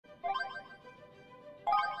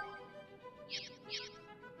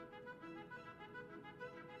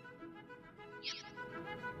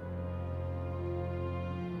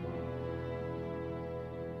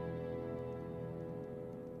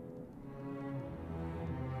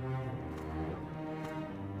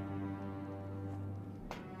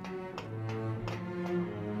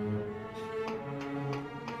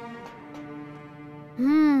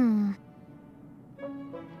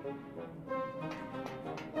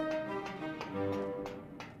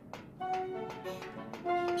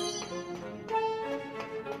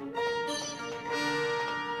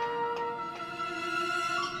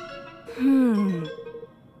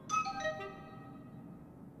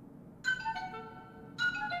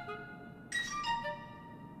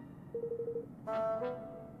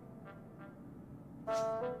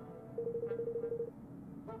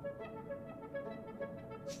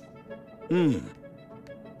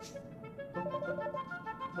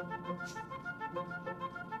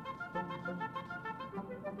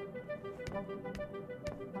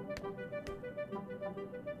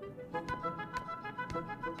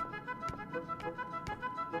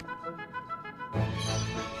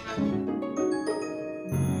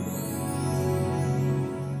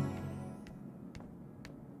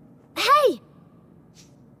Hey!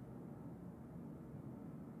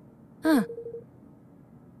 Huh.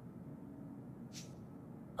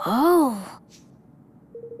 Oh.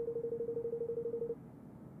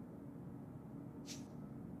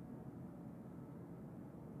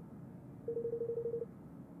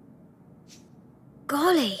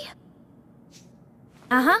 Golly.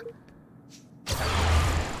 Uh-huh.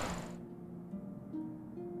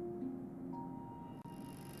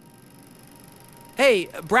 Hey,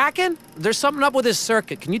 Bracken, there's something up with this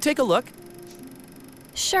circuit. Can you take a look?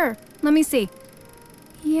 Sure. Let me see.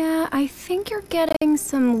 Yeah, I think you're getting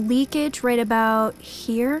some leakage right about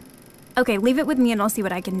here. Okay, leave it with me and I'll see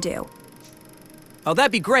what I can do. Oh,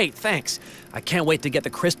 that'd be great, thanks. I can't wait to get the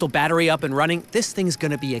crystal battery up and running. This thing's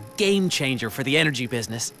gonna be a game changer for the energy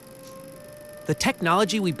business. The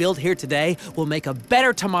technology we build here today will make a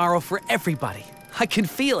better tomorrow for everybody. I can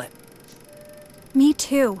feel it. Me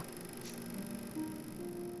too.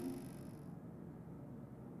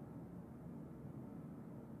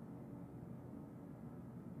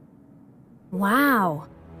 Wow.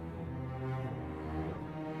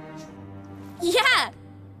 Yeah!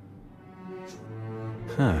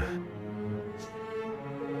 Huh.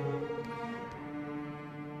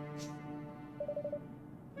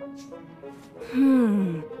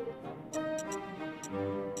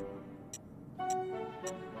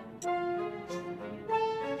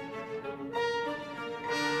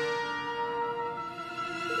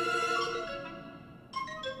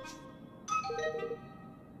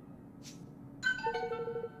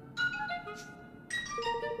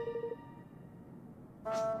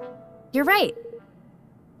 You're right.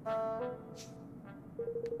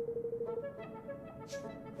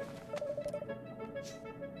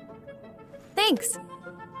 Thanks.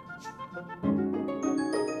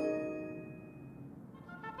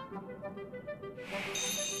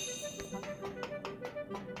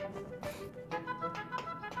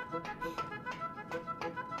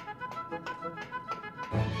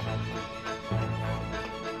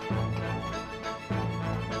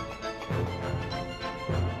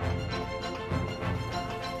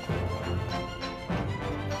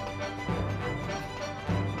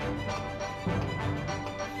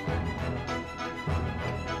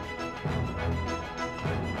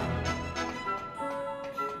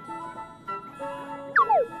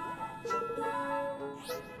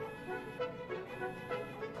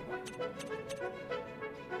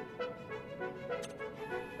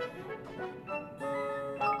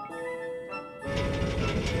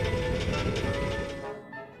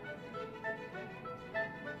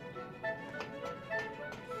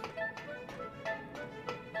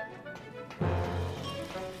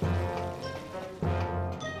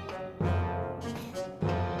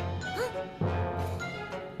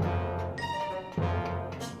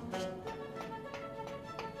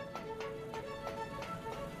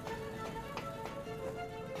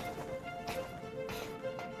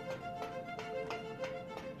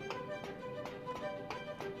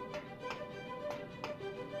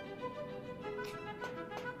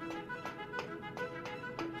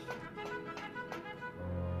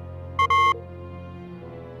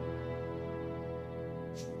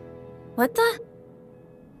 What the?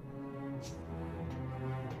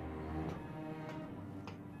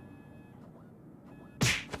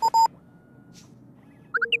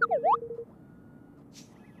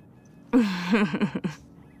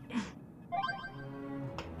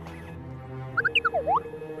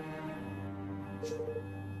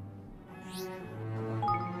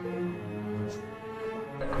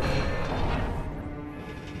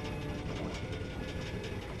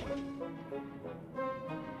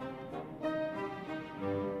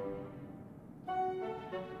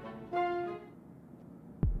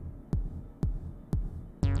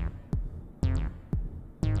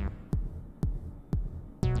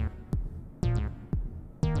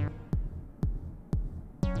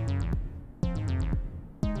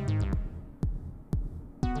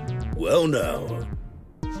 Well now.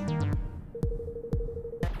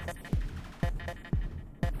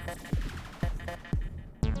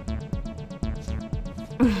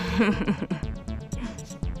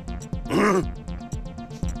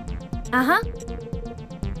 Uh-huh.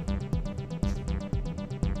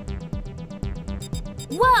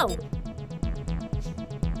 Whoa!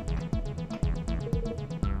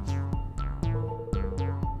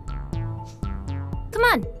 Come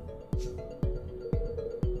on.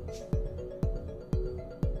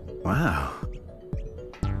 Wow.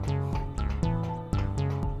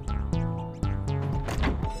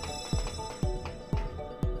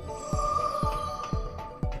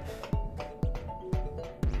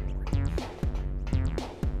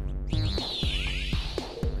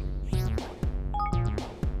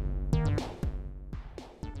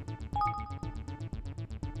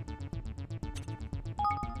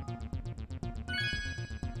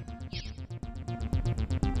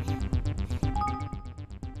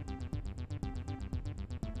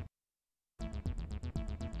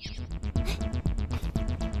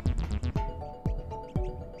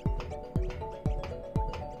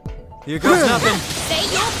 Here goes nothing. Say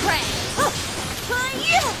your prayers.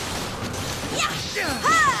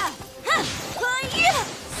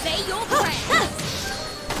 Say your prayers.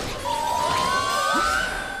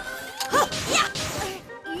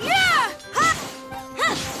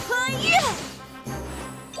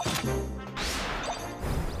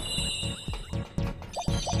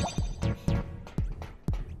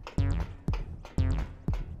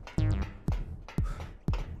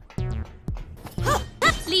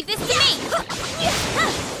 Leave this to me!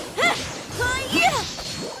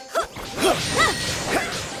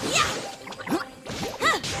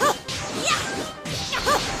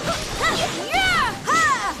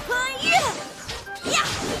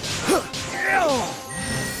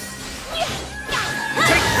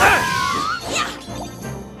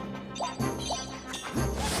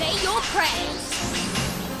 Say your prayers!